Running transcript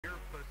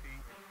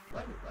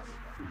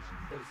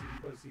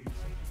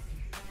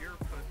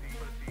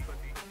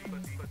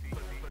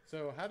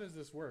So how does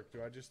this work?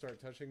 Do I just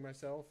start touching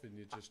myself and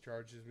it just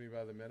charges me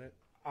by the minute?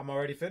 I'm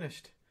already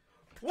finished.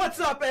 What's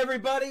up,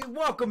 everybody?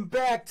 Welcome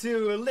back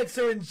to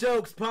Elixer and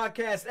Jokes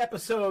Podcast,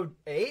 episode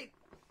 8.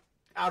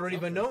 I don't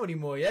even know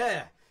anymore.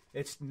 Yeah,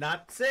 it's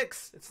not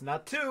 6. It's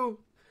not 2.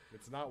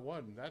 It's not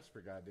 1. That's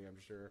for goddamn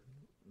sure.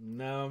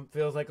 No,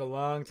 feels like a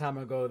long time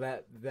ago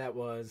that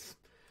was.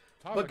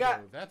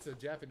 Tamako, that's a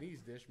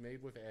Japanese dish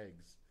made with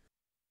eggs.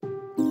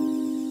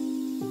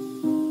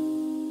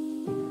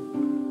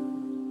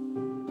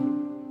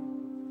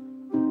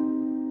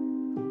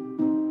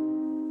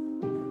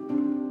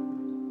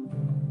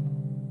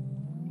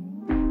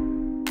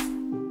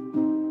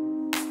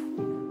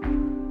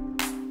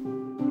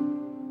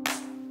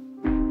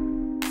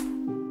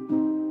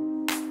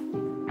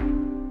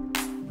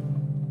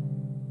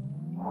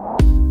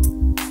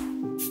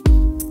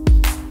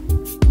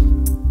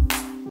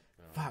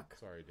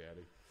 Sorry,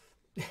 Daddy.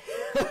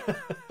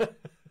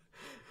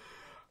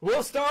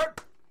 We'll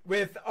start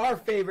with our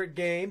favorite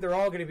game. They're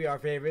all going to be our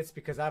favorites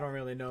because I don't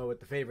really know what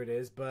the favorite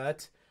is,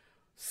 but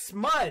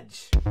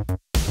Smudge.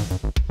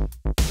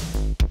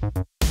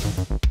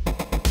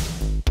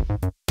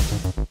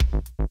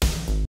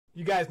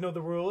 You guys know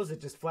the rules. It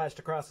just flashed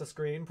across the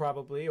screen,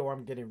 probably, or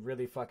I'm getting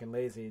really fucking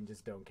lazy and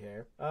just don't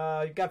care.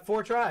 You've got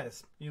 4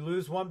 tries. You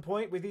lose 1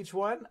 point with each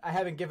one. I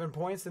haven't given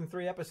points in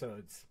 3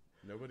 episodes.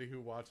 Nobody who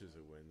watches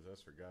it wins.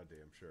 That's for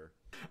goddamn sure.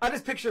 I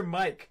just picture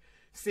Mike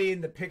seeing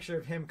the picture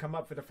of him come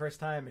up for the first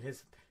time and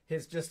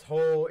his just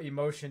whole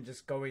emotion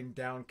just going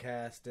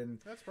downcast. And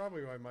that's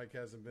probably why Mike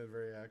hasn't been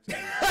very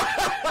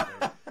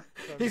active.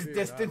 He's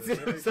distancing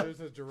himself.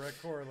 There's a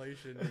direct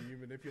correlation to you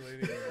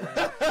manipulating him.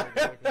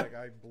 Like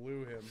I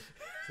blew him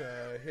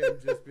to him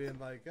just being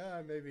like,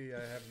 maybe I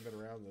haven't been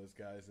around those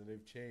guys and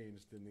they've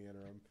changed in the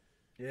interim.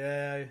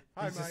 Yeah.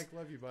 Hi, Mike.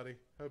 Love you, buddy.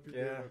 Hope you're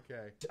doing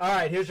okay. All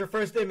right, here's your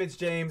first image,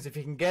 James. If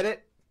you can get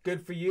it,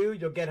 good for you.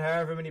 You'll get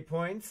however many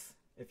points.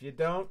 If you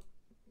don't,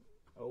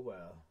 oh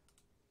well.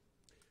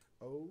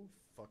 Oh,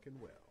 fucking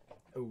well.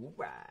 Oh,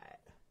 right.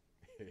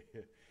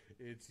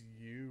 It's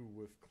you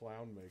with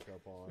clown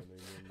makeup on and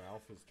your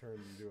mouth is turned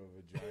into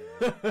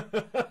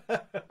a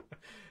vagina.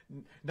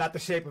 Not the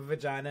shape of a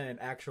vagina, an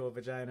actual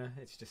vagina.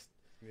 It's just...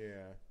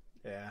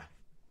 Yeah.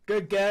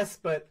 Good guess,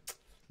 but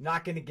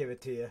not going to give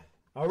it to you.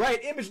 All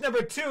right, image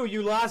number 2.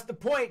 You lost the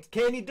point.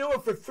 Can you do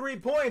it for 3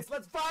 points?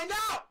 Let's find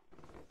out!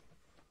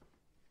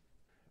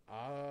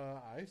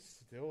 I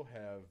still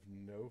have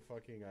no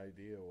fucking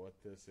idea what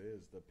this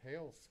is. The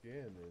pale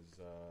skin is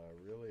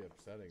really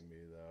upsetting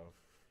me, though.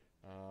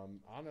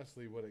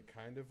 Honestly, what it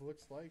kind of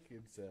looks like,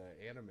 it's an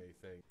anime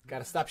thing.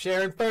 Gotta stop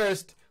sharing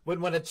first.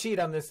 Wouldn't want to cheat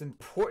on this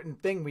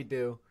important thing we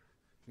do.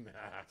 Nah.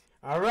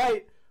 All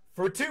right,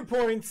 for 2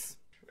 points.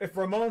 If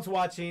Ramon's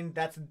watching,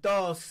 that's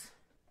dos.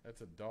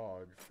 That's a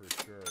dog, for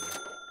sure.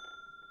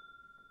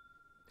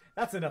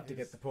 That's enough to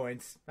get the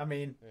points. I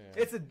mean,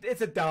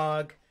 it's a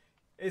dog.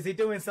 Is he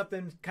doing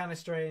something kind of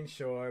strange?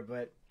 Sure,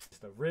 but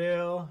it's a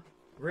real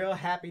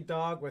happy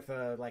dog with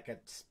a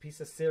piece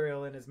of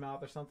cereal in his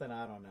mouth or something.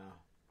 I don't know.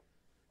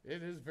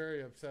 It is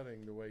very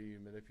upsetting the way you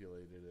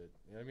manipulated it.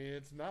 I mean,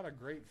 it's not a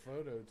great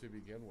photo to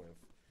begin with.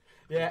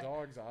 Yeah. The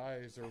dog's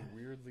eyes are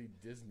weirdly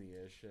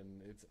Disney-ish,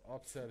 and it's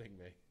upsetting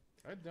me.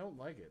 I don't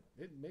like it.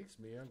 It makes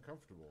me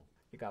uncomfortable.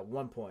 You got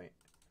 1 point.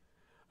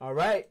 All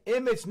right,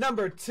 image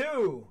number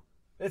 2.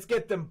 Let's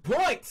get them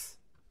points.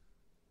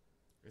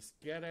 Let's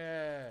get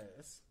it.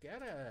 Let's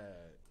get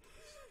it.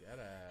 Let's get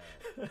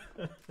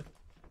it.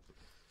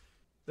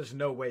 There's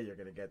no way you're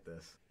going to get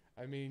this.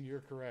 I mean,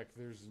 you're correct.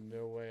 There's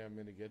no way I'm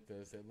going to get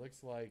this. It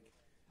looks like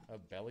a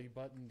belly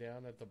button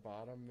down at the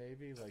bottom,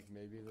 maybe. Like,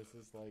 maybe this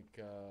is like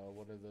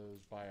one of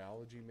those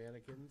biology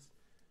mannequins.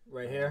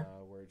 Right here?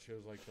 Where it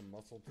shows, like, the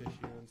muscle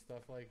tissue and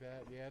stuff like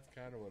that. Yeah, it's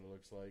kind of what it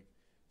looks like.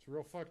 It's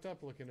real fucked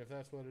up looking if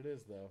that's what it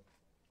is, though.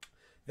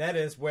 That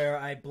is where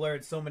I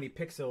blurred so many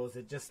pixels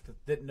it just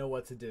didn't know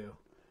what to do.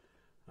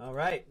 All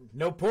right,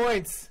 no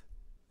points.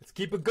 Let's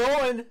keep it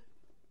going.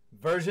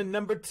 Version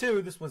number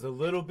 2. This one's a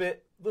little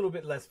bit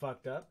less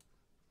fucked up.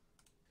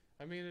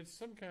 I mean, it's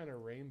some kind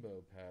of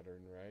rainbow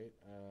pattern, right?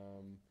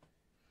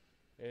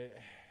 It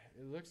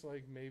looks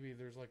like maybe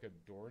there's like a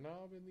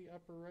doorknob in the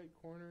upper right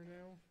corner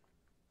now.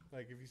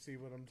 Like, if you see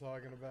what I'm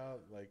talking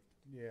about, like,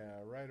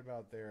 yeah, right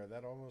about there.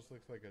 That almost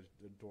looks like a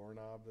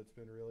doorknob that's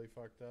been really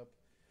fucked up.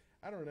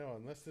 I don't know,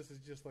 unless this is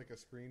just like a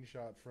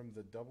screenshot from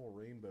the double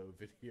rainbow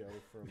video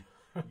from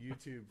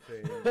YouTube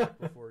fame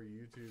before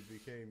YouTube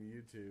became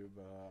YouTube.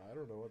 I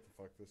don't know what the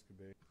fuck this could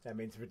be. That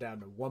means we're down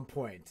to 1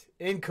 point.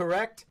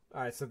 Incorrect.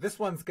 All right, so this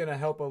one's going to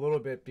help a little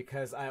bit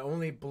because I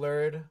only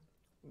blurred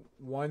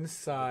one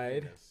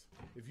side.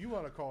 If you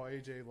want to call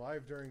AJ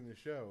live during the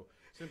show,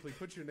 simply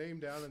put your name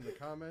down in the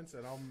comments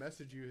and I'll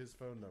message you his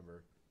phone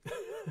number.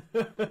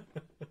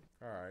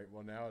 All right,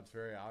 well, now it's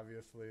very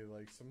obviously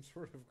like some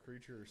sort of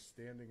creature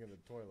standing in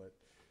a toilet.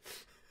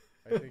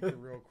 I think the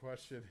real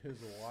question is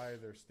why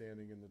they're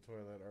standing in the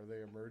toilet. Are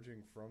they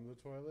emerging from the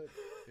toilet?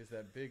 Is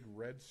that big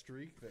red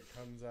streak that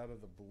comes out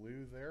of the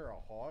blue there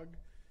a hog?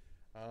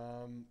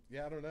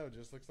 Yeah, I don't know.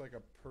 Just looks like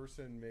a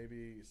person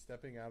maybe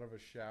stepping out of a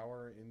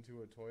shower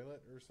into a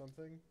toilet or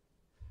something.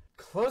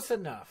 Close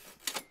enough.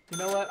 You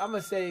know what? I'm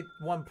going to say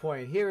 1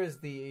 point. Here is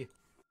the...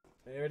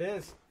 There it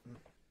is.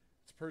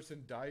 It's a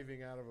person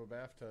diving out of a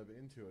bathtub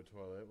into a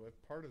toilet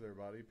with part of their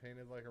body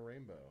painted like a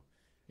rainbow.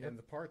 Yep. And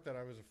the part that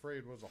I was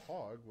afraid was a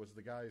hog was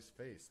the guy's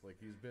face. Like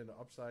he's been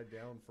upside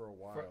down for a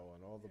while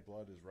and all the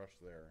blood is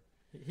rushed there.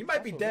 He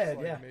might be dead,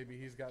 like yeah. Maybe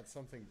he's got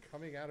something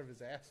coming out of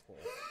his asshole.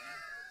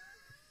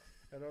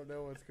 I don't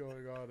know what's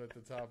going on at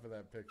the top of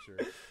that picture.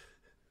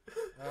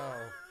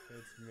 Oh,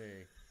 it's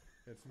me.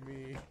 It's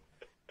me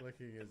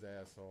licking his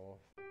asshole.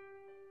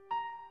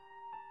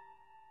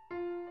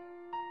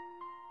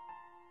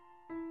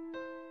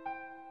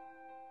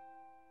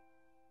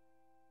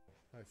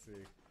 I see.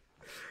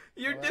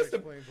 You're well, that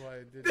explains why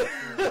I didn't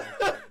feel like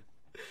that.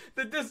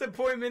 The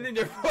disappointment in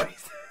your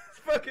voice is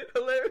fucking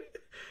hilarious.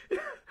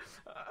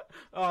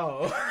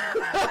 Oh.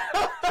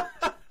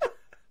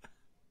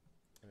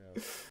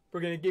 Yeah. We're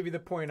going to give you the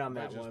point on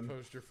that just one.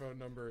 Post your phone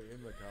number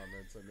in the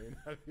comments. I may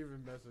not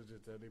even message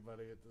it to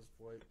anybody at this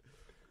point.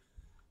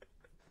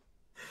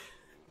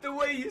 The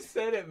way you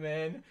said it,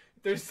 man.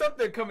 There's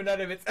something coming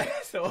out of its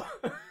asshole.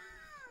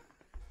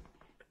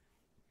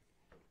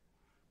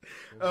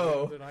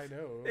 Oh. That I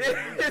know.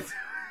 It's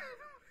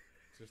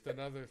just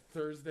another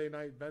Thursday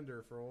night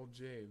bender for old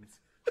James,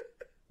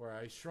 where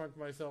I shrunk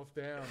myself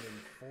down and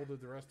folded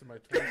the rest of my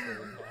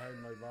torso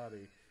behind my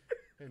body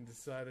and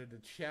decided to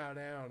chow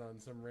down on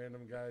some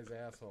random guy's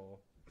asshole.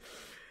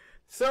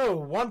 So,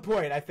 1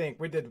 point, I think.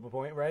 We did the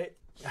point, right?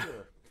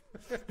 Sure.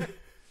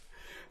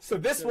 So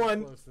this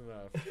one... Close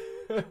enough.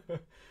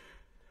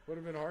 Would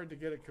have been hard to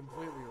get it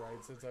completely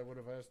right since I would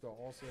have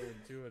also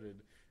intuited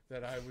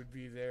that I would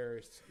be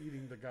there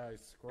eating the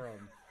guy's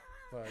scrum.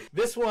 But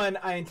this one,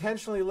 I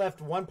intentionally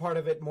left one part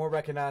of it more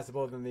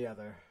recognizable than the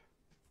other.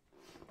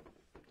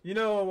 You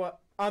know,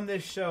 on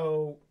this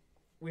show,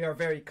 we are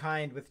very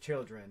kind with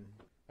children.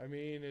 I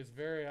mean, it's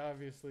very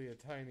obviously a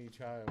tiny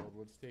child.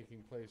 What's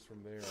taking place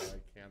from there,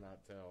 I cannot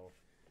tell.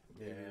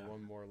 Maybe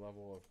one more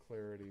level of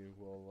clarity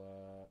will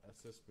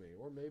assist me.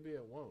 Or maybe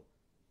it won't.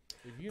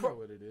 If you know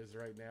what it is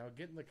right now,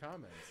 get in the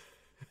comments.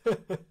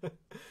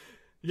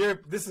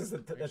 This is a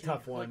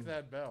tough one. Click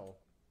that bell.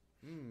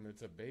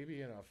 It's a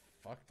baby and a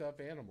fucked up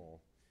animal.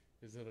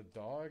 Is it a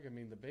dog? I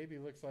mean, the baby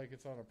looks like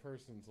it's on a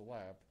person's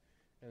lap.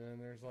 And then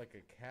there's like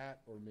a cat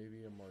or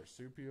maybe a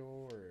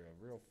marsupial or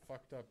a real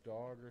fucked up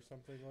dog or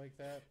something like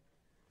that.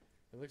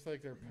 It looks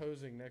like they're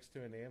posing next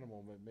to an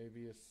animal, but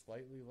maybe is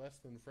slightly less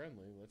than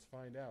friendly. Let's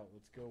find out.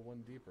 Let's go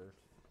one deeper.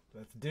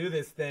 Let's do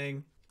this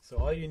thing. So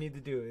all you need to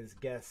do is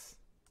guess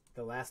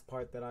the last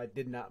part that I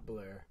did not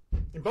blur.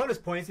 And bonus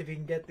points if you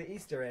can get the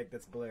Easter egg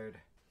that's blurred.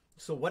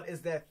 So what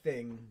is that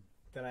thing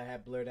that I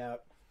have blurred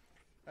out?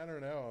 I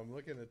don't know. I'm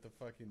looking at the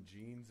fucking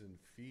jeans and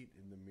feet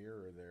in the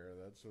mirror there.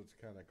 That's what's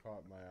kind of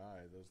caught my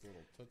eye. Those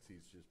little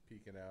tootsies just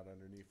peeking out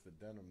underneath the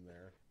denim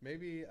there.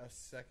 Maybe a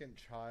second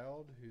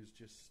child who's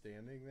just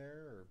standing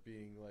there or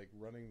being like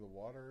running the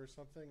water or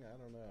something. I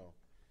don't know.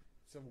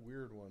 It's a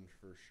weird one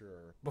for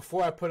sure.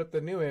 Before I put up the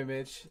new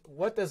image,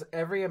 what does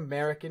every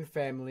American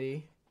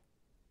family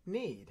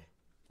need?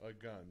 A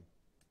gun.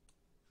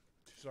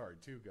 Sorry,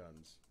 2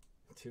 guns.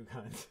 2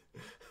 guns.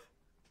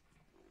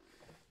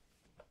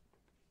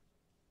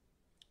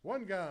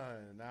 1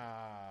 gun.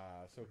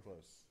 Ah, so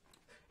close.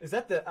 Is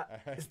that the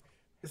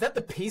is that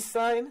the peace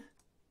sign?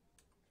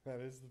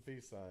 That is the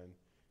peace sign.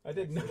 I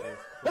didn't know.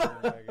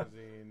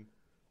 Magazine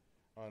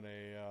on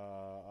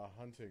a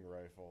hunting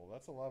rifle.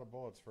 That's a lot of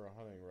bullets for a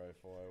hunting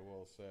rifle, I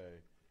will say.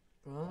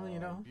 Well, you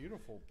know.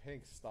 Beautiful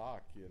pink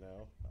stock, you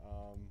know.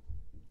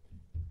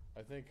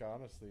 I think,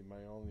 honestly,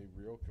 my only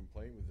real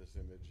complaint with this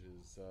image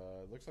is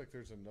it looks like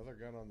there's another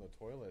gun on the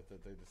toilet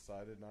that they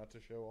decided not to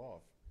show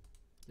off.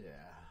 Yeah.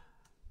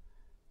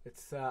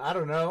 It's, I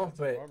don't know, That's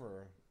but a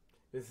bummer.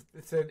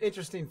 It's an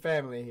interesting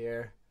family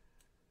here.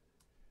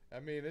 I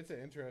mean, it's an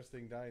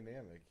interesting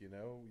dynamic, you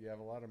know. You have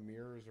a lot of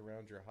mirrors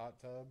around your hot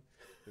tub.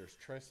 There's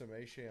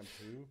Tresemme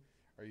shampoo.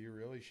 Are you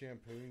really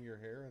shampooing your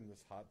hair in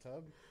this hot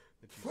tub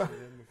that you sit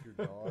in with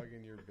your dog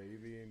and your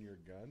baby and your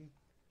gun?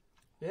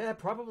 Yeah,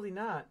 probably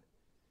not.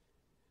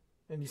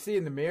 And you see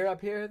in the mirror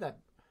up here that...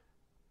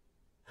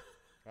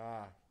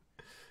 Ah,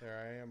 there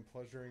I am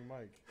pleasuring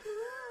Mike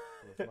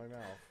with my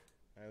mouth,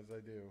 as I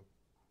do.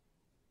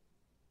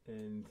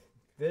 And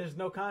there's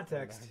no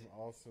context. And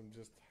I'm also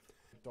just...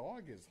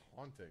 Dog is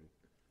haunting.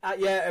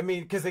 Yeah, I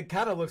mean, because it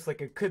kind of looks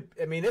like it could...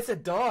 I mean, it's a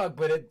dog,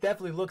 but it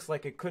definitely looks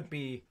like it could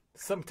be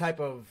some type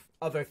of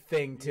other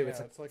thing, too.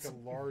 Yeah, it's like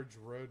a large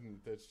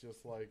rodent that's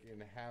just, like,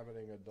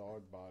 inhabiting a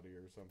dog body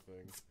or something.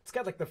 It's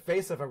got, like, the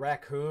face of a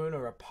raccoon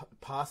or a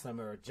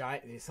possum or a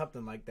giant...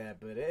 Something like that,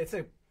 but it's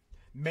a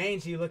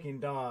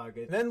mangy-looking dog.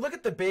 And then look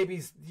at the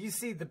babies. You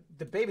see the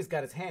baby's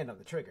got his hand on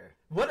the trigger.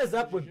 What is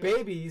up with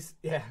babies...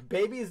 Yeah,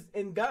 babies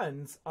and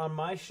guns on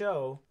my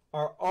show...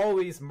 are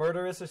always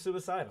murderous or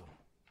suicidal.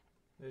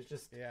 There's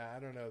just... Yeah, I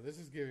don't know. This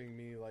is giving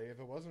me, like, if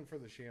it wasn't for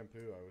the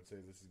shampoo, I would say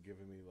this is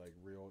giving me, like,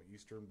 real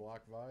Eastern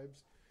Bloc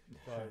vibes.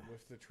 But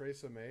with the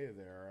Tresemme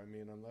there, I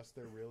mean, unless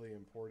they're really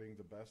importing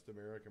the best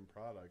American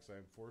products,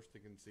 I'm forced to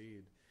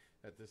concede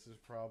that this is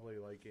probably,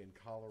 like, in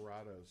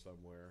Colorado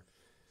somewhere.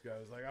 This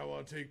guy's like, I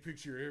want to take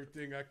picture of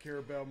everything I care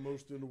about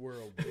most in the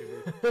world,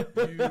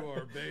 baby. You,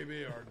 our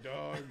baby, our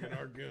dog, and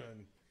our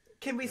gun.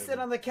 Can we sit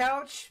on the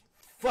couch?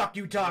 Fuck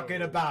you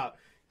talking about?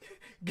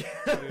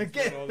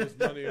 Spend all this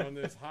money on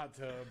this hot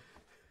tub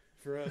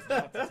for us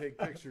not to take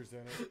pictures in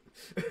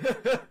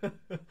it.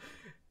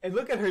 And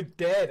look at her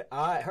dead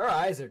eye. Her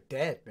eyes are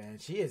dead, man.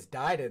 She has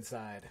died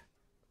inside.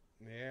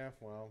 Yeah,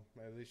 well,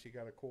 at least she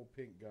got a cool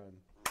pink gun.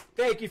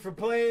 Thank you for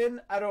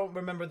playing. I don't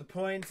remember the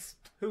points.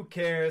 Who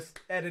cares?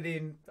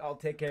 Editing, I'll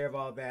take care of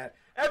all that.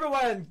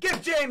 Everyone,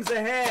 give James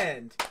a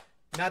hand.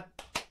 Not...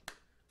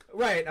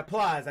 Right,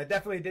 applause. I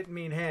definitely didn't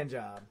mean hand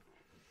job.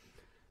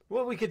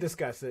 Well, we could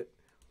discuss it.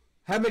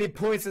 How many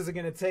points is it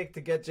going to take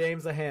to get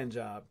James a hand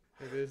job?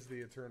 It is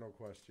the eternal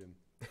question.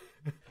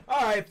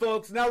 All right,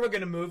 folks. Now we're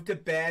going to move to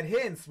Bad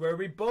Hints, where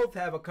we both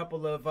have a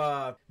couple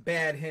of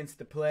bad hints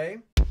to play.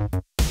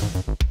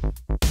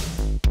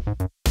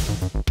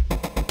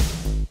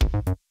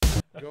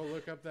 Go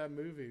look up that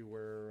movie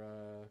where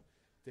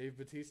Dave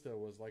Bautista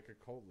was like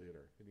a cult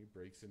leader, and he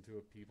breaks into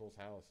a people's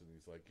house, and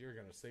he's like, you're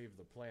going to save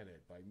the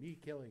planet by me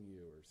killing you,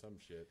 or some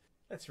shit.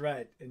 That's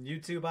right. And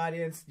YouTube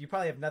audience, you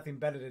probably have nothing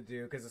better to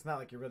do because it's not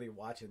like you're really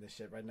watching this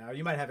shit right now.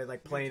 You might have it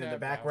like playing in the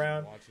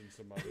background. Watching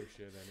some other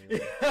shit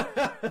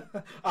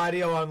anyway.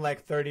 Audio on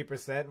like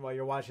 30% while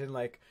you're watching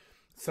like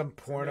some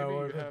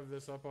porno. Maybe you have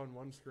this up on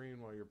one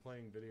screen while you're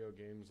playing video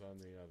games on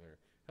the other.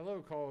 Hello,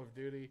 Call of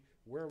Duty.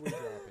 Where are we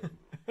dropping?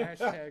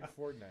 Hashtag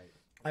Fortnite.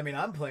 I mean,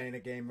 I'm playing a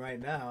game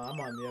right now. I'm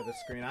on the other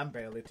screen. I'm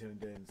barely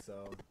tuned in,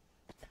 so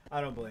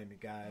I don't blame you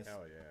guys.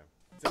 Hell yeah.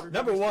 It's everybody's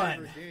Number one.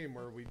 favorite game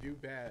where we do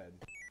bad.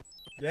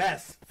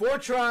 Yes, 4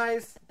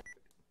 tries,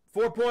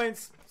 4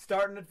 points,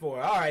 starting at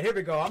 4. All right, here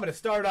we go. I'm going to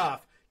start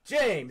off.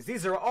 James,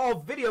 these are all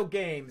video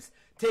games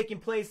taking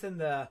place in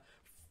the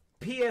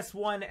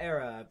PS1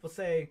 era. We'll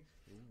say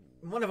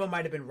one of them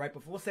might have been right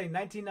before. We'll say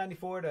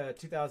 1994 to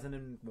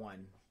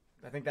 2001.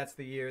 I think that's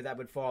the year that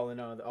would fall in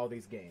all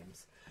these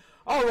games.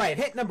 All right,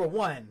 hit number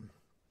 1.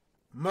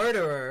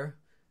 Murderer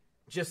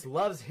just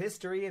loves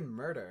history and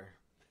murder.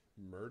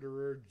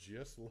 Murderer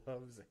just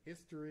loves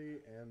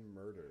history and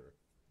murder.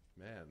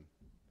 Man,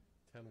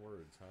 10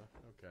 words, huh?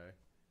 Okay.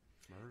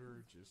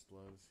 Murderer just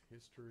loves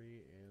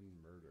history and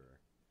murder.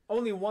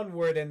 Only one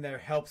word in there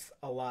helps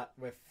a lot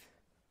with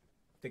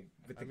the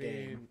game.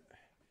 Mean,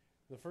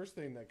 the first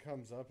thing that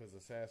comes up is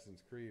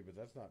Assassin's Creed, but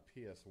that's not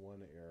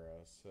PS1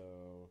 era,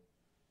 so...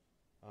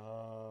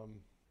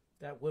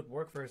 that would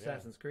work for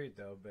Assassin's Creed,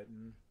 though, but...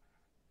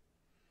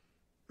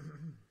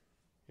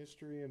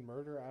 History and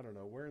murder? I don't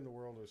know. Where in the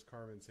world was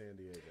Carmen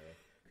Sandiego?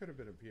 Could have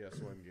been a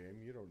PS1 game.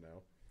 You don't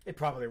know. It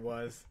probably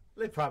was.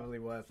 It probably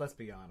was. Let's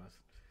be honest.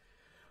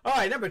 All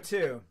right, number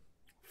 2.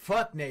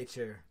 Fuck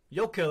nature.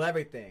 You'll kill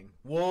everything.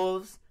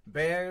 Wolves,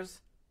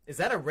 bears. Is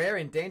that a rare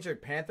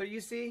endangered panther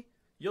you see?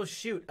 You'll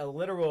shoot a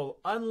literal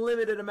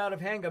unlimited amount of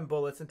handgun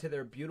bullets into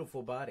their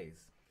beautiful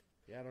bodies.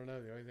 Yeah, I don't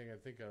know. The only thing I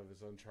think of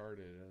is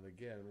Uncharted. And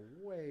again,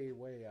 way,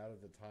 way out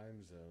of the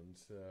time zone.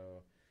 So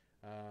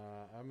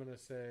I'm going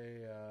to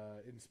say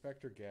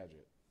Inspector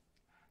Gadget.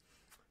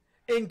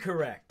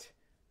 Incorrect.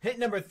 Hint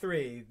number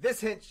 3.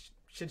 This hint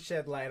should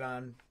shed light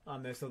on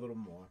this a little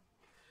more.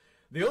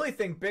 The only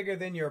thing bigger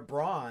than your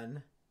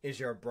brawn is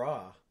your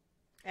bra.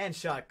 And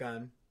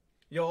shotgun.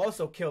 You'll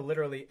also kill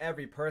literally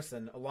every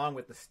person along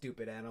with the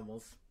stupid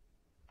animals.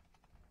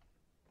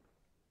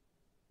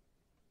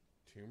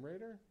 Tomb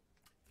Raider?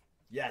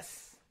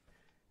 Yes.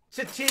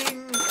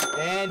 Cha-ching!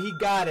 And he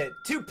got it.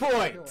 2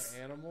 points.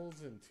 Kill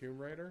animals in Tomb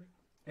Raider?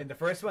 In the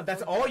first one,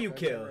 that's all you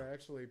kill. I never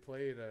actually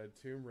played a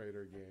Tomb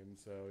Raider game,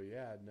 so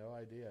yeah, no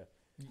idea.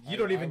 I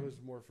was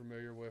more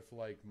familiar with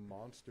like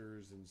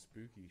monsters and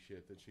spooky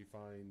shit that she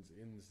finds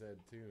in said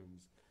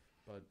tombs.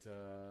 But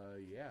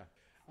yeah.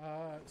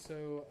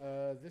 So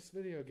this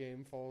video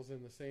game falls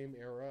in the same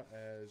era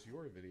as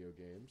your video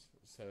games.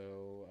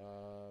 So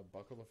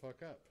buckle the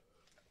fuck up.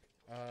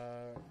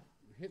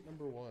 Hit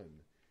number 1.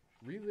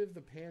 Relive the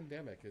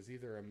pandemic as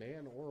either a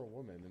man or a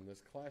woman in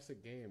this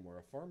classic game where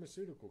a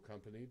pharmaceutical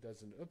company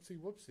does an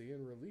oopsie-whoopsie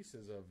and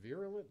releases a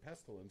virulent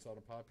pestilence on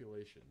a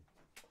population.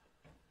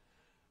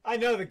 I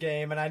know the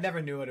game, and I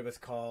never knew what it was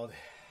called.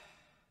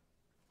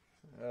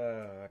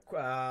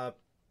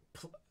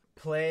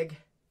 Plague?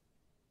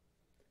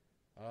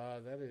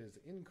 That is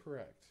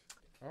incorrect.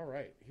 All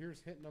right,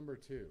 here's hint number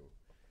 2.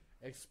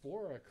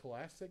 Explore a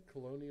classic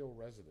colonial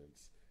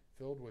residence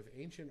filled with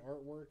ancient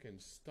artwork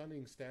and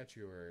stunning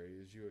statuary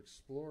as you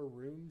explore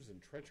rooms and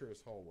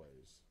treacherous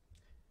hallways.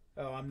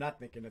 Oh, I'm not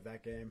thinking of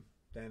that game.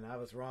 Then I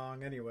was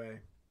wrong anyway.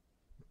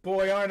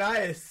 Boy, aren't I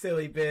a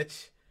silly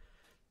bitch.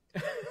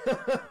 If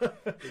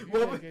you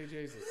think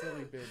AJ's a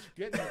silly bitch,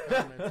 get in the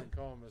comments and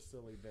call him a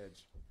silly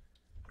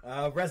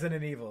bitch.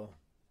 Resident Evil.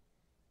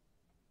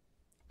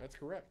 That's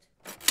correct.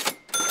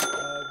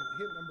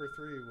 Hint number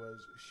 3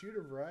 was shoot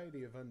a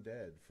variety of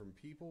undead, from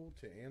people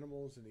to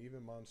animals and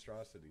even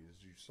monstrosities,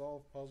 as you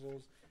solve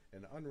puzzles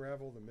and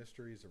unravel the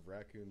mysteries of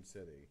Raccoon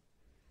City.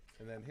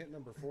 And then hint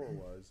number 4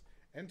 was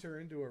enter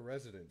into a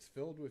residence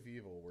filled with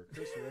evil, where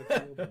Chris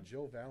Redfield and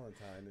Jill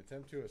Valentine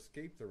attempt to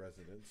escape the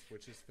residence,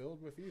 which is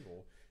filled with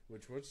evil,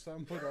 which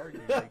some would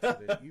argue makes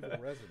it an evil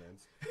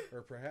residence,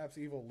 or perhaps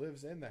evil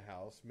lives in the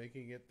house,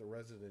 making it the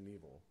Resident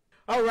Evil.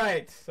 All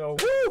right, so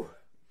woo!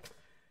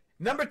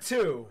 Number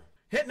 2,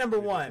 hit number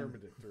 1.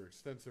 Determined it through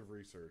extensive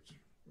research.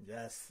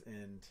 Yes,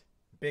 and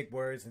big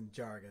words and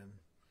jargon.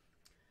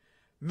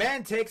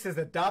 Man takes his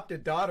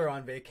adopted daughter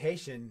on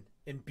vacation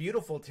in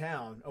beautiful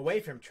town,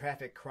 away from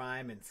traffic,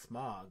 crime, and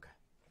smog.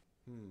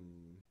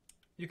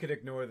 You could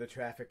ignore the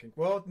traffic.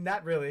 Well,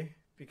 not really,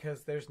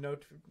 because there's no...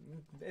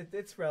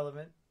 it's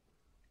relevant.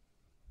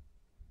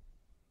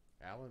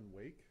 Alan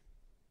Wake?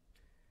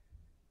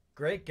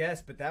 Great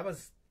guess, but that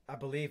was, I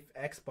believe,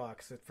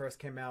 Xbox. It first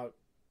came out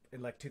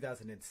in like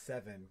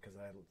 2007, because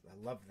I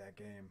loved that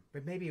game.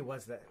 But maybe it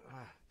was that...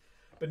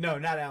 But no,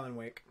 not Alan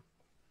Wake.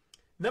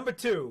 Number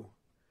 2.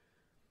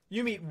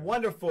 You meet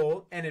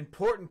wonderful and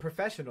important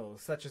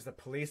professionals, such as a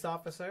police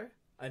officer,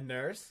 a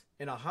nurse,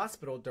 and a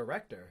hospital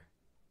director.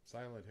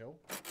 Silent Hill?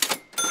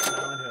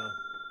 Silent Hill.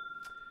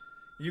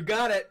 You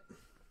got it.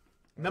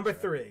 Number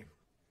 3.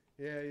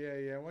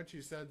 Yeah. Once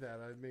you said that,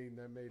 that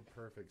made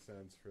perfect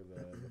sense for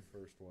the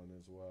first one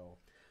as well.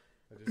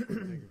 I just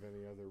couldn't think of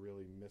any other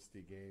really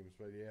misty games.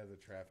 But yeah, the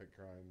traffic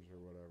crimes or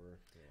whatever.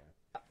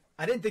 Yeah.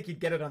 I didn't think you'd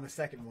get it on the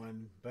second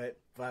one, but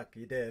fuck,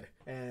 you did.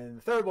 And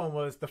the third one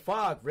was the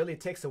fog really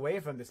takes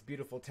away from this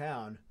beautiful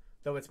town,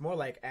 though it's more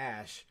like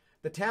ash.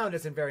 The town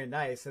isn't very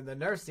nice, and the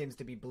nurse seems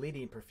to be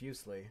bleeding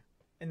profusely.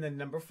 And then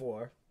number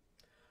 4.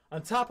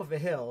 On top of a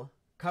hill,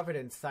 covered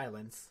in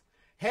silence,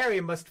 Harry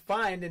must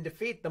find and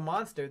defeat the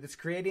monster that's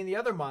creating the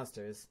other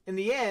monsters. In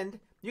the end,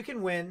 you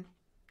can win,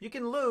 you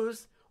can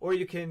lose, or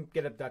you can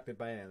get abducted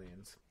by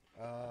aliens.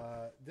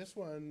 This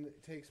one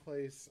takes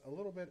place a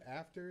little bit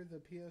after the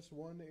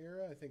PS1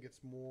 era. I think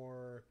it's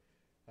more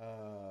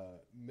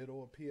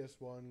middle of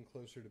PS1,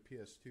 closer to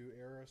PS2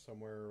 era,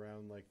 somewhere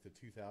around like the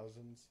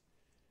 2000s,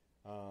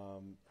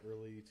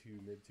 early to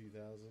mid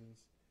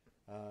 2000s.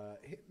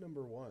 Hit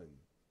number 1.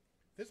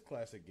 This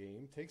classic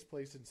game takes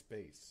place in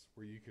space,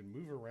 where you can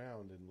move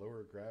around in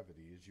lower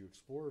gravity as you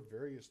explore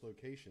various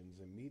locations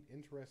and meet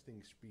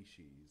interesting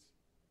species.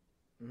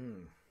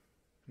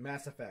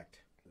 Mass Effect.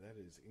 That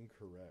is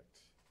incorrect.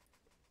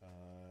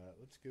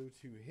 Let's go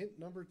to hint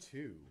number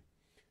 2.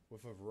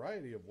 With a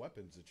variety of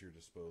weapons at your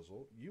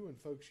disposal, you and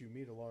folks you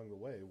meet along the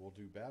way will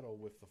do battle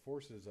with the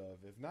forces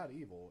of, if not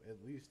evil,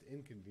 at least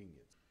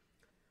inconvenience.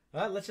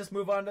 Let's just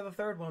move on to the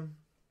third one.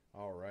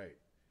 All right.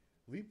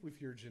 Leap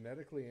with your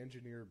genetically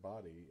engineered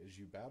body as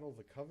you battle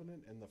the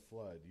Covenant and the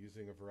Flood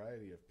using a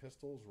variety of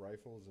pistols,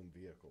 rifles, and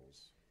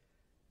vehicles.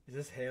 Is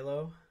this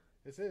Halo?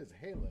 This is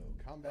Halo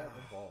Combat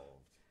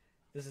Evolved.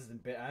 This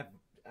isn't...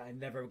 I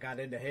never got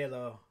into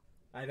Halo.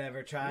 I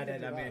never tried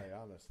it.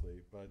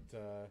 Honestly, but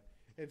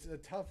it's a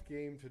tough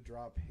game to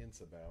drop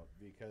hints about,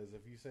 because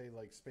if you say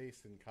like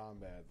space and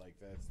combat, like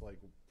that's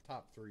like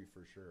top 3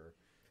 for sure.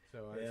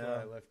 So that's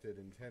why I left it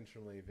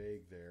intentionally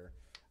vague there.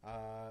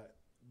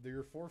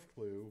 Your fourth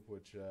clue,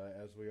 which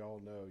as we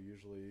all know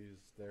usually is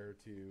there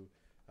to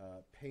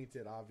paint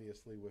it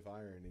obviously with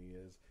irony,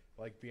 is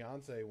like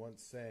Beyonce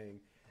once saying,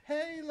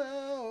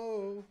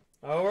 "Halo."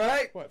 All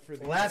right. What, for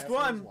the last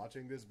one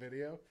watching this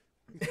video?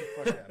 Get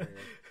the fuck out of here.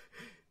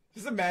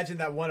 Just imagine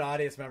that one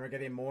audience member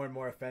getting more and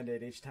more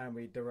offended each time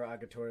we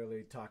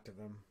derogatorily talk to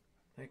them.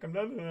 Like, I'm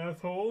not an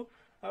asshole.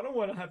 I don't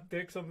want to have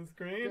dicks on the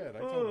screen. Good, I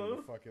told them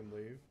to fucking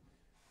leave.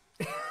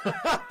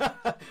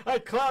 I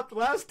clapped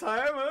last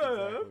time.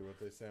 Exactly what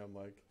they sound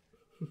like.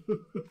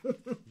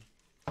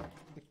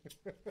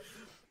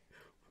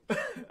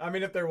 I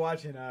mean, if they're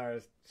watching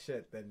ours,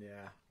 shit, then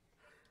yeah.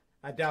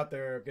 I doubt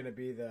they're going to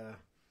be the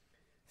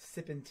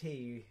sipping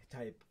tea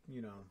type,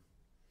 you know.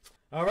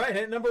 All right,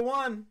 hit number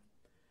 1.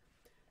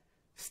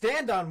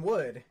 Stand on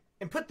wood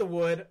and put the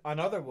wood on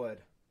other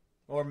wood.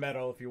 Or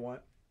metal if you want.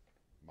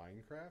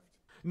 Minecraft?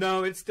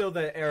 No, it's still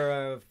the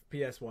era of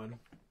PS1.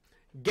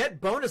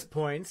 Get bonus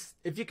points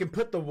if you can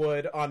put the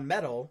wood on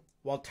metal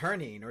while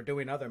turning or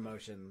doing other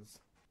motions.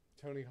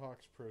 Tony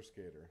Hawk's Pro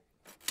Skater.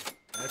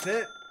 That's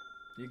it.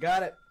 You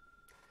got it.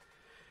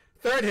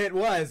 Third hit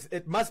was,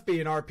 it must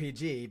be an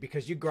RPG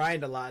because you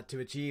grind a lot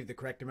to achieve the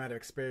correct amount of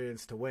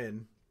experience to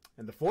win.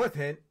 And the fourth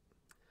hint,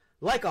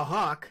 like a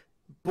hawk,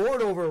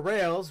 board over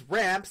rails,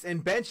 ramps,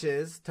 and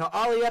benches to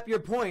ollie up your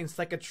points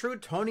like a true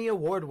Tony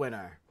Award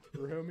winner.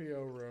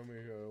 Romeo,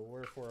 Romeo,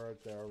 wherefore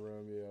art thou,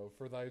 Romeo?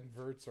 For thine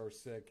verts are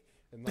sick,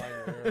 and thine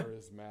error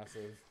is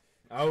massive.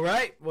 All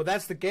right, well,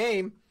 that's the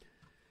game.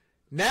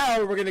 Now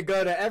we're going to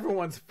go to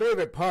everyone's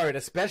favorite part,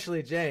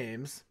 especially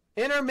James.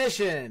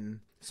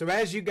 Intermission. So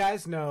as you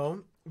guys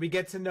know, we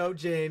get to know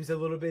James a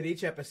little bit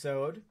each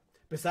episode.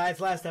 Besides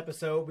last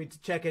episode, we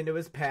check into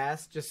his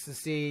past just to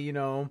see, you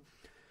know,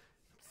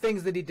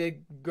 things that he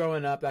did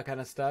growing up, that kind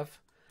of stuff.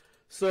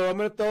 So I'm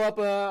going to throw up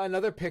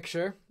another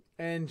picture,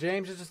 and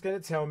James is just going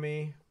to tell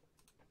me,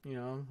 you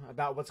know,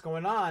 about what's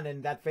going on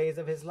in that phase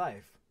of his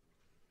life.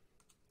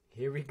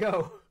 Here we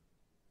go.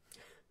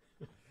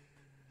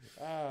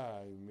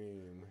 I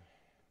mean,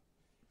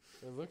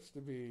 it looks to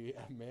be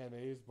a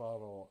mayonnaise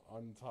bottle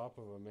on top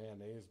of a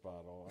mayonnaise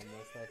bottle,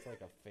 unless that's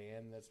like a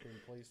fan that's been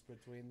placed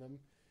between them,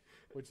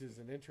 which is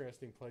an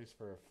interesting place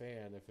for a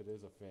fan if it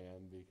is a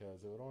fan,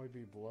 because it would only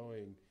be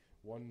blowing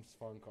one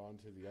spunk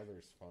onto the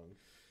other spunk.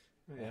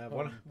 Yeah,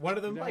 one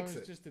of them likes it.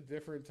 It's just a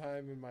different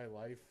time in my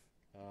life.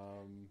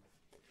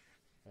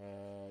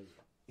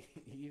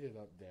 Eat it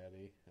up,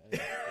 Daddy.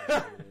 I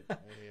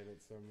hate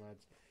it so much.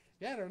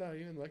 Yeah, I don't know.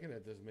 Even looking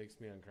at this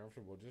makes me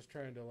uncomfortable. Just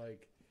trying to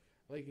like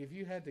if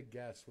you had to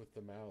guess with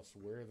the mouse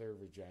where their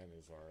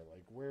vaginas are,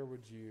 like where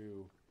would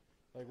you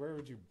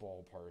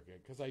ballpark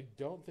it? Because I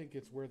don't think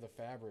it's where the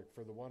fabric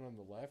for the one on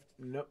the left,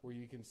 nope, where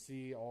you can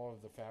see all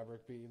of the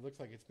fabric. It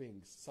looks like it's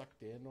being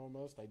sucked in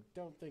almost. I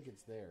don't think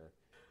it's there.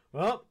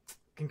 Well,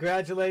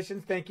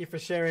 congratulations. Thank you for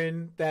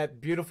sharing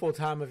that beautiful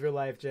time of your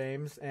life,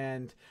 James.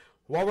 And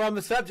while we're on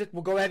the subject,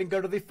 we'll go ahead and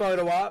go to the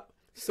photo op.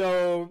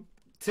 So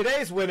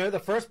today's winner, the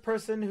first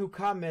person who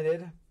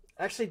commented,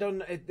 actually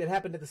it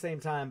happened at the same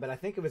time, but I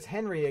think it was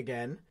Henry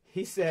again.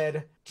 He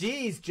said,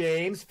 "Geez,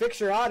 James, fix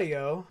your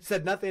audio."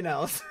 Said nothing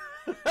else.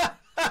 Here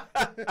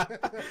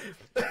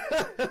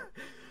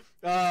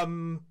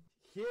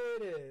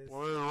it is.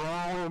 What's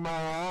wrong with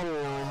my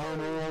audio,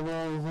 Henry? It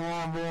doesn't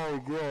sound very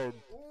good.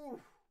 Ooh,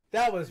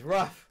 that was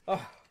rough.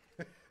 Oh.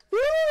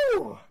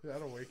 Woo!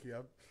 That'll wake you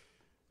up.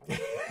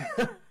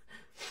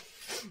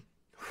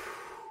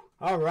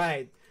 All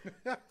right.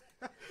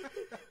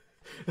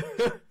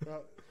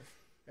 Well,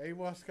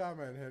 A-Wast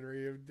comment,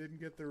 Henry. You didn't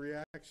get the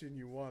reaction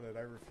you wanted.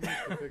 I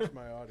refused to fix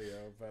my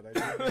audio, but I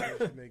did manage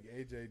to make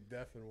AJ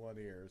deaf in one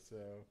ear,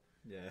 so...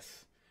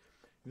 Yes.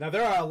 Now,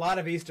 there are a lot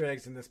of Easter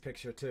eggs in this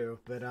picture, too,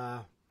 but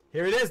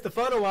here it is, the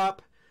photo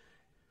op.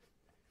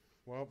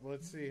 Well,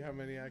 let's see how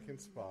many I can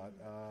spot.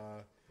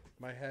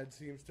 My head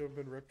seems to have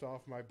been ripped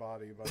off my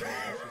body by my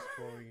luscious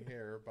flowing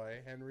hair by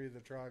Henry the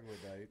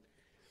Troglodyte,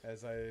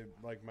 as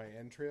my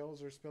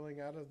entrails are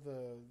spilling out of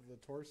the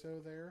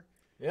torso there.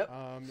 Yep.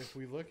 If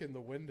we look in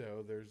the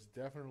window, there's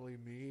definitely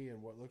me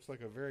and what looks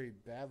like a very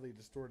badly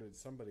distorted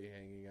somebody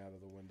hanging out of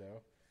the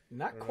window.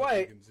 Not I don't know quite.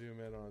 if you can zoom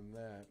in on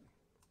that.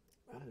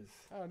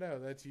 Oh no,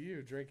 that's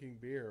you drinking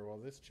beer while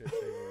this chick's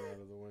hanging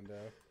out of the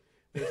window.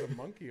 There's a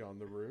monkey on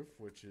the roof,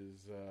 which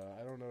is,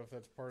 I don't know if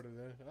that's part of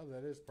the... Oh,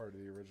 that is part of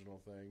the original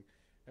thing.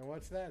 And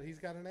what's that? He's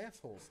got an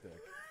asshole stick.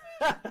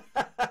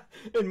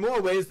 In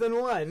more ways than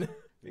one.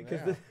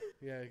 Because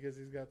because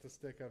he's got the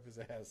stick up his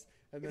ass.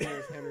 And then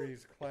there's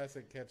Henry's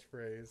classic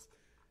catchphrase,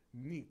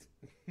 neat.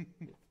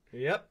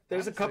 Yep,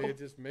 there's Honestly, a couple... It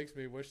just makes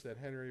me wish that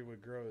Henry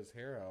would grow his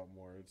hair out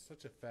more. It's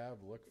such a fab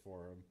look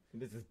for him.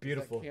 This is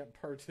beautiful. That can't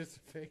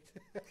participate.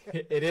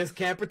 It is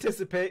can't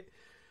participate.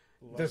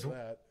 Love There's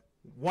that.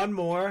 One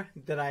more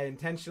that I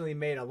intentionally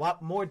made a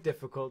lot more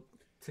difficult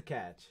to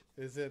catch.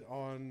 Is it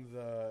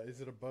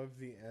above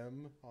the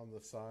M on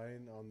the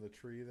sign on the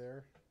tree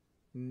there?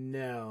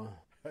 No.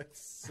 It's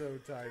so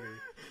tiny.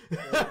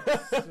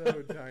 It's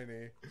so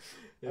tiny.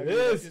 It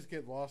is. I just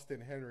get lost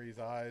in Henry's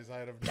eyes.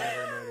 I'd have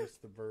never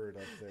noticed the bird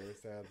up there,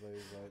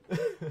 sadly. But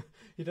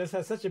he does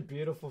have such a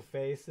beautiful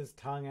face. His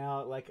tongue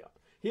out, like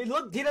he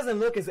doesn't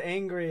look as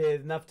angry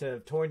enough to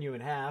have torn you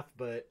in half,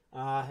 but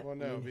well,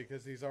 no,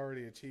 because he's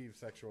already achieved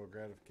sexual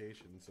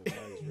gratification, so now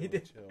he's really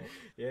chill.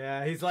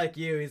 Yeah, he's like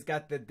you. He's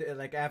got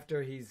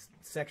after he's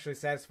sexually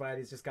satisfied,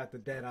 he's just got the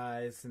dead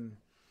eyes and.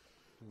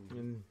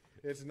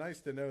 It's nice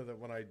to know that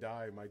when I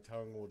die, my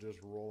tongue will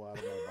just roll out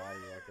of my body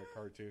like a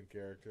cartoon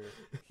character.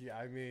 Yeah,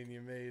 I mean,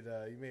 you made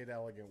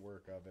elegant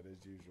work of it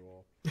as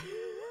usual.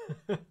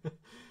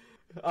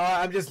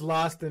 I'm just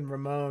lost in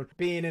Ramon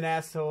being an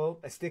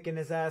asshole, a stick in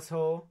his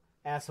asshole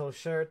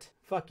shirt.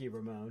 Fuck you,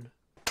 Ramon.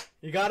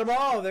 You got them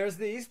all. There's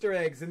the Easter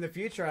eggs. In the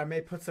future, I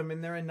may put some in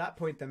there and not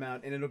point them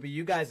out, and it'll be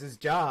you guys'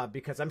 job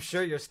because I'm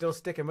sure you're still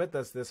sticking with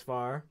us this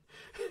far.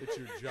 It's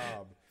your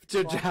job. It's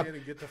your Clock job. in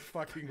and get to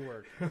fucking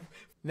work.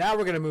 Now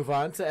we're going to move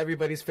on to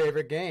everybody's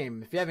favorite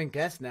game. If you haven't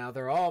guessed now,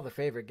 they're all the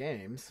favorite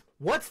games.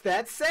 What's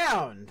that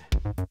sound?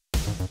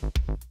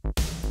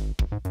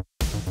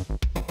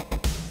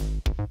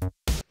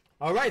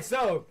 All right,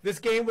 so this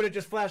game would have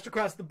just flashed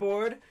across the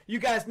board. You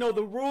guys know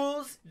the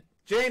rules.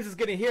 James is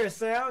going to hear a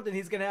sound, and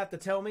he's going to have to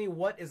tell me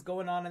what is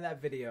going on in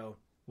that video.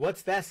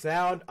 What's that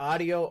sound?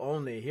 Audio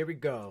only. Here we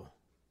go.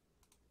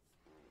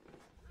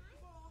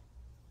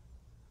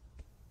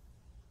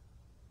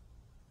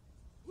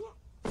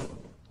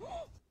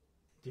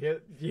 Do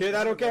you hear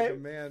that okay? Like a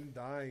man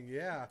dying,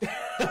 yeah.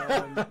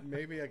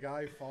 Maybe a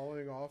guy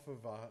falling off of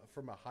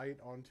from a height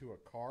onto a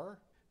car.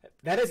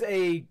 That is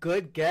a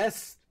good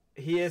guess.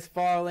 He is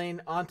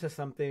falling onto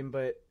something,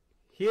 but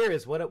here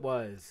is what it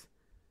was.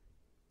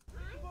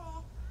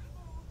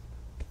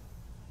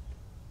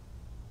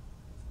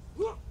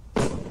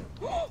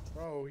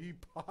 Oh, he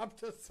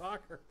popped a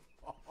soccer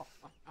ball.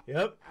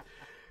 Yep.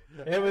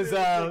 It was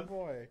Good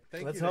boy.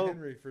 Thank let's you to hope.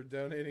 Henry for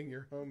donating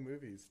your home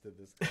movies to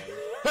this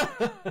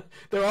college.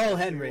 They're all I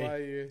see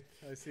Henry.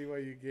 I see why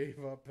you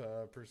gave up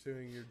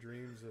pursuing your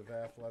dreams of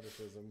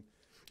athleticism.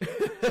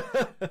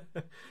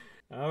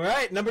 All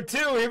right, number 2.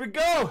 Here we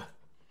go.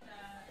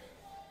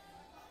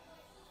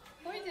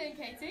 What are you doing,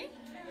 Katie?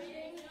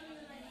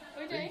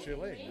 What are you Green doing?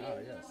 chili. Ah,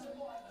 yes.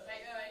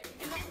 Wait.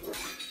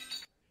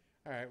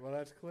 All right. Well,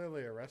 that's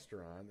clearly a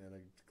restaurant and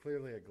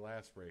clearly a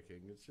glass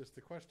breaking. It's just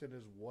the question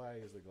is, why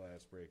is the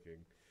glass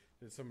breaking?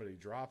 Did somebody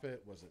drop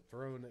it? Was it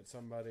thrown at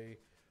somebody?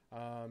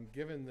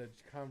 Given the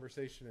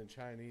conversation in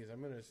Chinese, I'm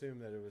going to assume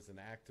that it was an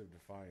act of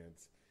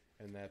defiance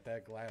and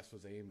that glass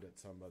was aimed at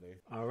somebody.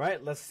 All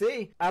right, let's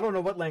see. I don't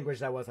know what language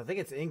that was. I think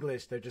it's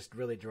English. They're just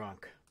really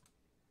drunk.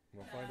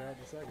 We'll find out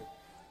in a second.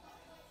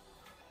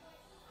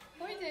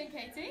 What are you doing,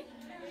 Katie?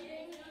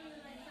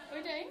 What are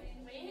you doing?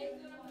 Wait.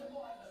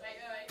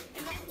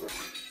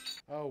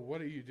 Oh, what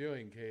are you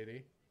doing,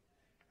 Katie?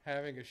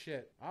 Having a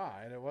shit.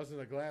 Ah, and it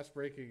wasn't a glass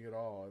breaking at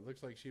all. It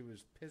looks like she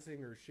was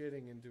pissing or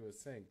shitting into a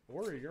sink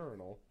or a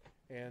urinal.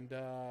 And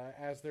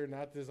as they're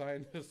not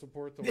designed to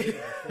support the weight of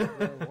a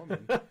full-grown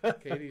woman,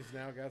 Katie's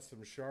now got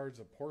some shards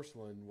of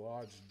porcelain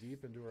lodged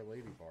deep into her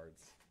lady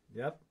parts.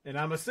 Yep, and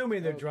I'm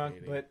assuming they're Oh, drunk,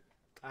 Katie. but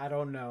I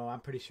don't know.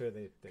 I'm pretty sure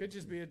they Could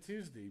just be a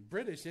Tuesday.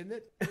 British, isn't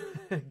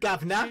it?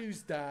 Governor.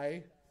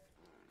 Tuesday.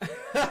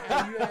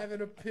 Are you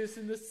having a piss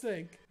in the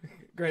sink?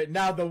 Great.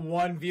 Now the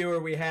one viewer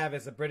we have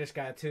is a British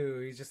guy too.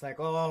 He's just like,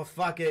 oh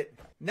fuck it.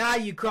 Now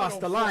you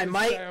crossed the Don't line,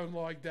 fucking mate. sound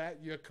like that,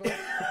 you cunt.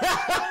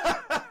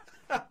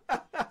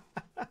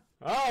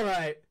 All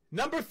right,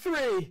 number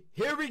 3.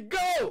 Here we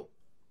go.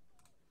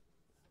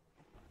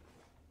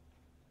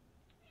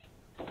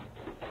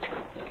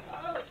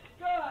 Oh,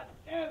 God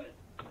damn it!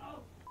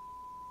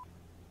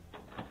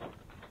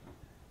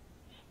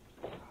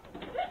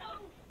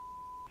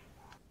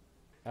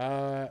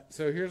 Oh.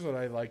 So here's what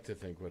I like to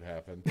think would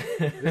happen.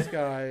 This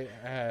guy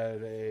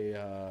had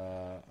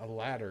a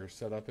ladder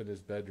set up in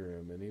his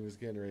bedroom, and he was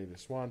getting ready to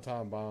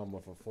swanton bomb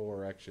with a full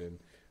erection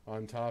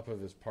on top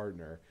of his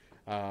partner.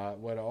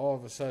 When all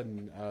of a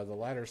sudden the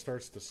ladder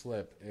starts to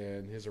slip,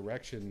 and his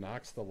erection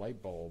knocks the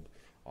light bulb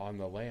on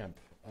the lamp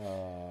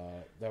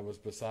that was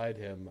beside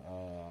him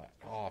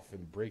off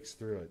and breaks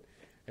through it.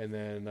 And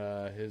then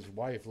his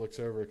wife looks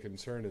over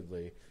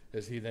concernedly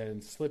as he then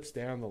slips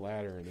down the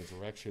ladder and his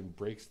erection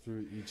breaks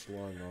through each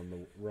rung on the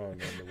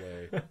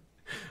way.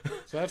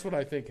 So that's what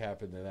I think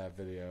happened in that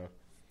video.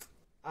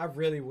 I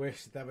really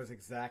wish that was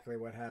exactly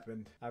what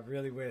happened. I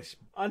really wish.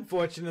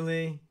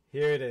 Unfortunately,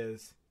 here it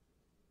is.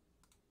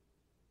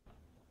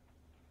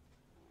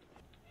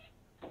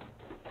 Oh,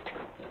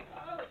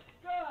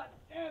 God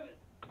damn it!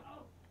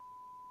 Oh.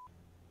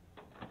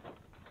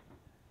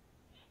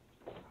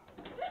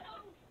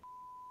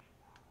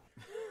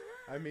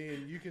 I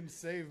mean, you can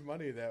save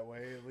money that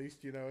way. At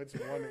least, you know, it's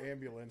one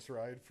ambulance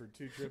ride for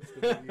 2 trips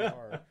to the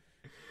ER.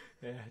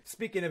 Yeah.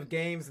 Speaking of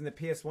games in the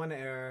PS1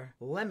 era,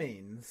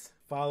 lemmings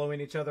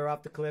following each other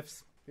off the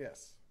cliffs.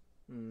 Yes.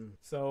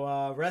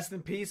 So rest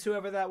in peace,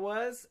 whoever that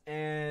was,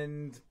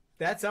 and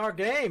that's our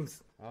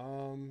games.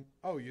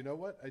 Oh, you know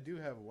what? I do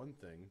have one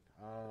thing.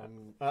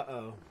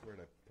 Uh-oh.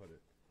 Where'd I put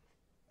it?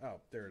 Oh,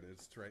 there it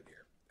is. It's right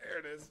here. There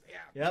it is.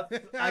 Yeah.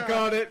 Yep, I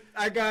called it.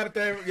 I got it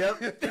there.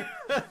 Yep.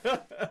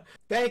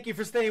 Thank you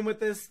for staying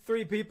with us,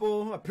 3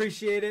 people.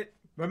 Appreciate it.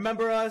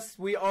 Remember us.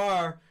 We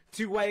are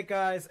 2 white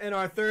guys in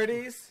our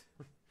 30s.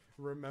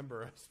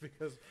 Remember us,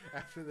 because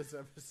after this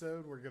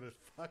episode, we're gonna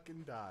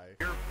fucking die.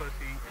 Your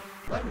pussy.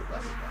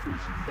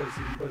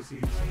 Pussy.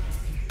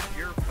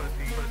 Your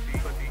pussy.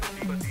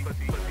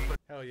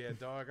 Hell yeah,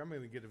 dog. I'm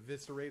gonna get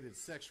eviscerated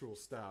sexual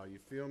style. You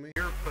feel me?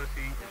 Your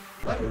pussy.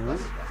 Fuck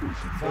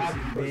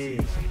me.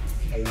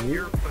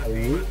 Your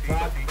pussy.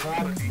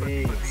 Fuck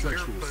me.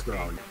 Sexual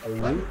style.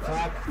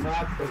 Fuck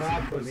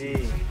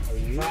me.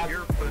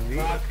 Your pussy.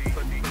 Fuck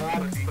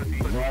me.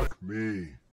 Fuck me.